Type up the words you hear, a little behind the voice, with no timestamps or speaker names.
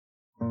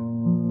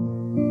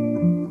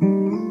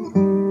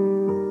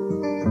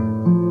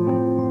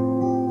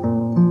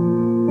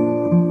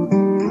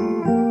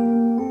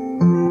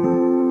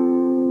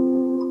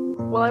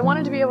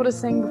to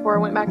sing before I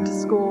went back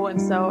to school,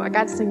 and so I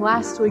got to sing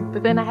last week,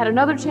 but then I had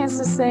another chance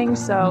to sing,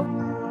 so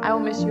I will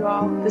miss you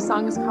all. This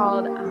song is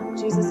called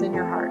Jesus in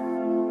Your Heart.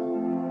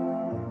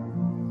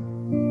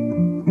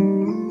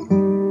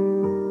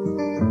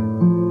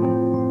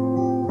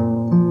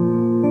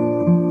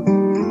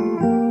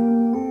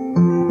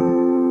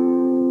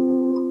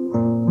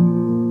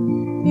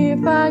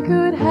 If I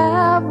could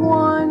have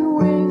one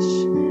wish,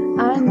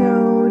 I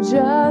know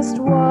just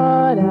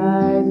what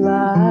I'd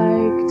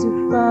like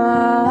to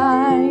find.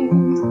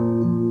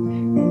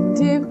 And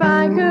if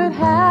I could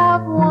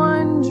have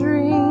one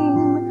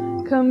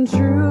dream come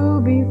true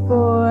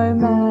before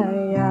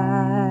my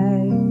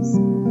eyes,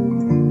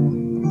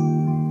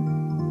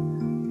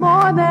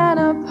 more than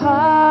a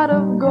pot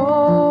of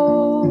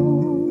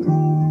gold,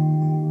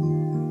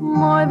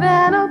 more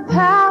than a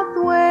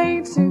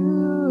pathway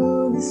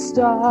to the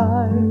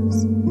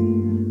stars,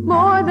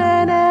 more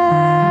than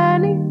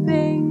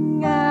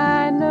anything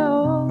I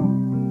know,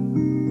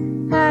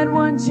 I'd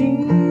want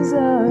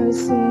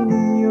Jesus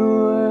in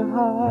your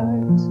heart.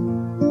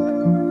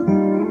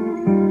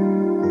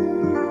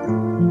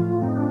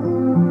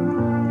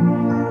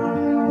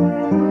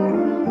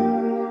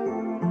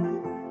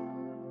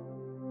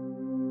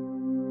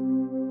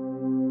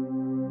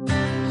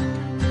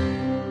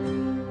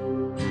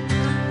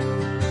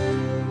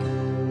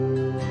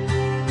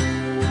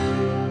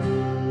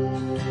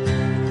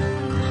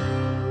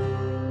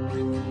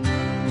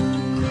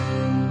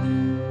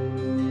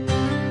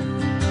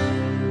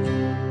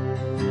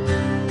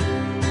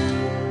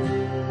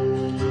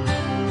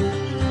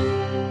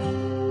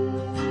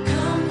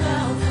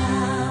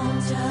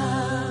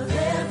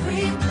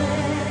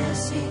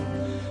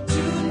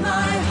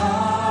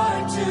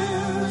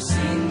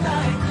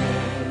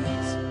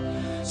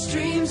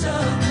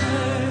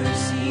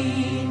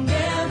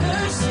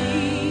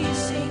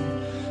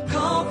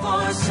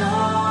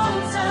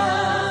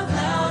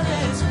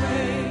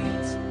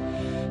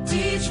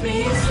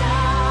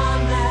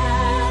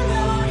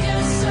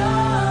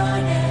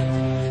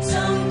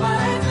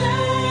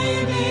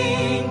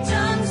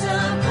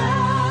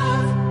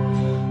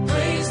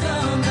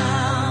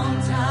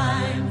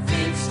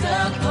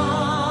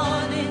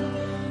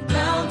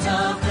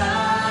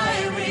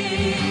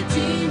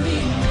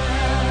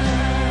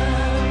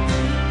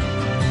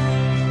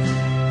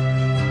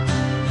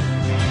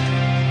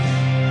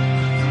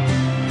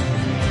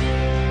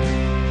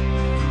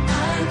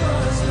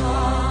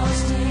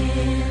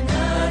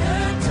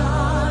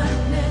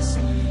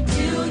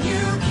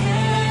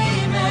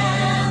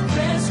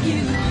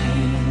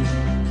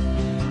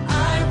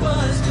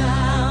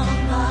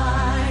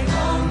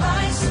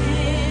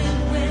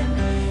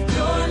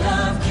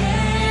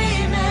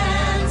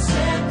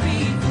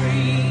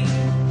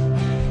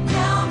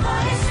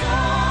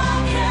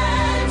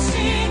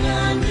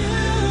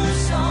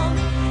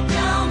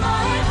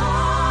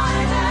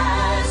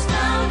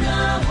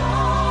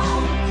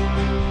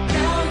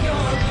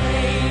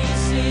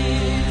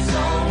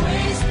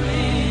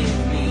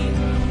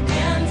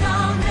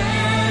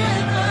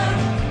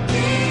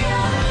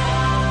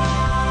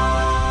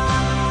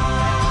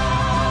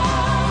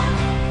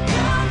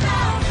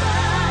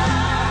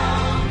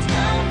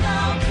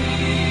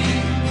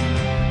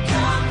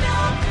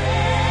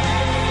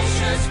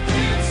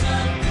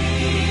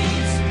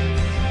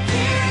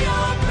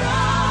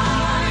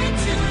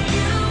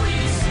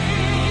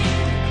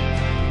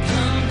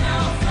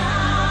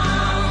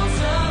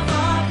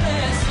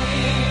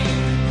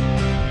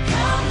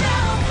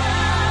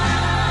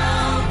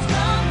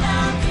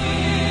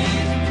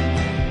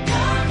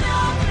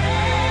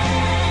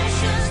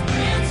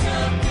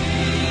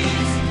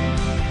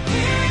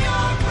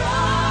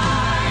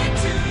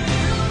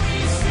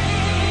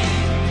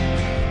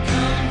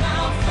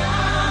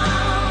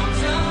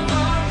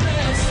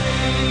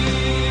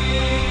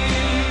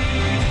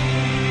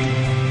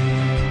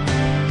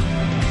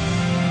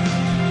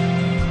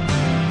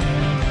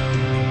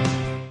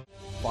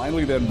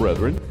 Then,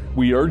 brethren,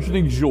 we urge and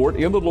exhort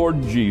in the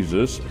Lord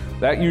Jesus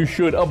that you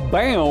should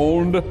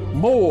abound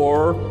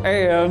more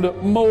and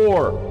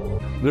more.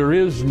 There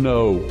is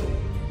no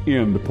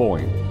end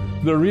point.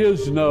 There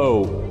is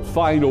no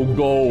final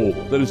goal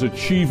that is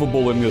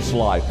achievable in this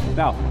life.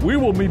 Now, we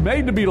will be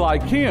made to be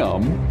like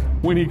Him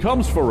when He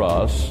comes for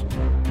us.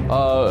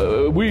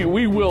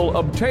 We will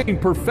obtain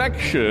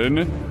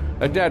perfection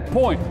at that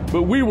point,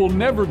 but we will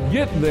never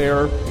get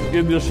there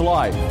in this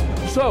life.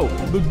 So,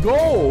 the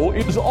goal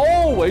is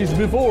always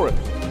before us.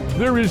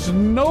 There is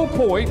no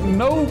point,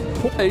 no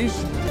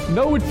place,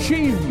 no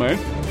achievement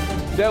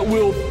that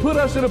will put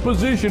us in a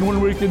position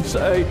when we can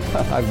say,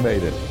 I've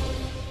made it.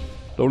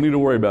 Don't need to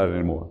worry about it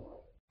anymore.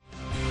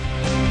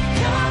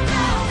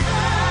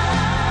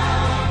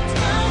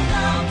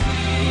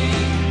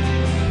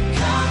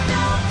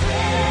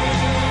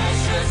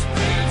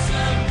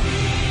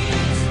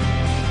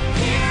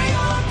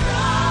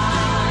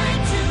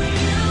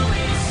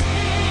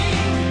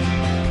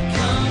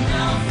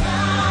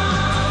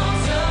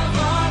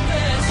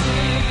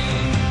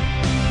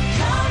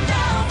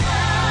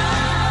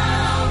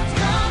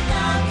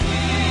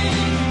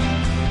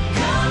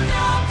 Come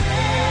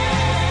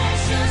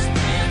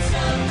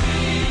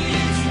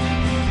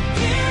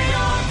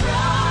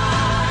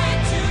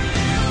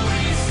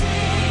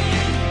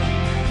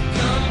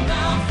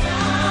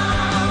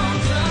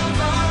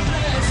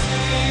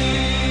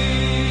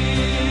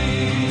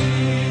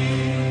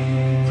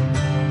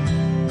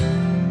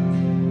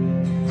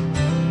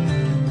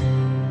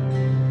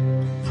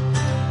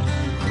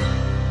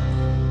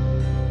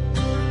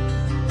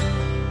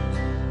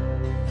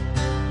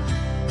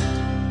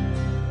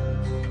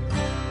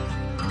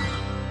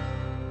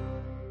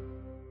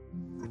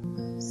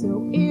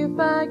So if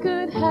I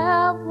could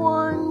have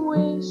one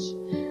wish,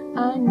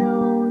 I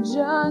know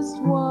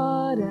just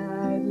what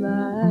I'd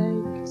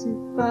like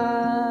to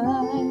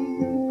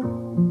find.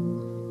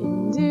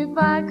 And if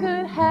I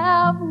could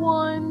have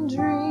one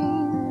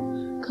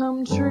dream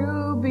come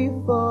true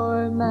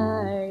before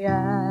my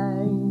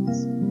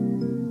eyes,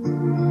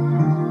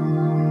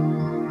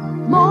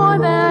 more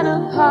than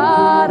a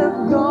pot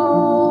of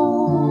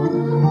gold,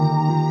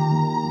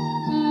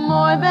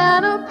 more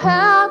than a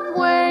pound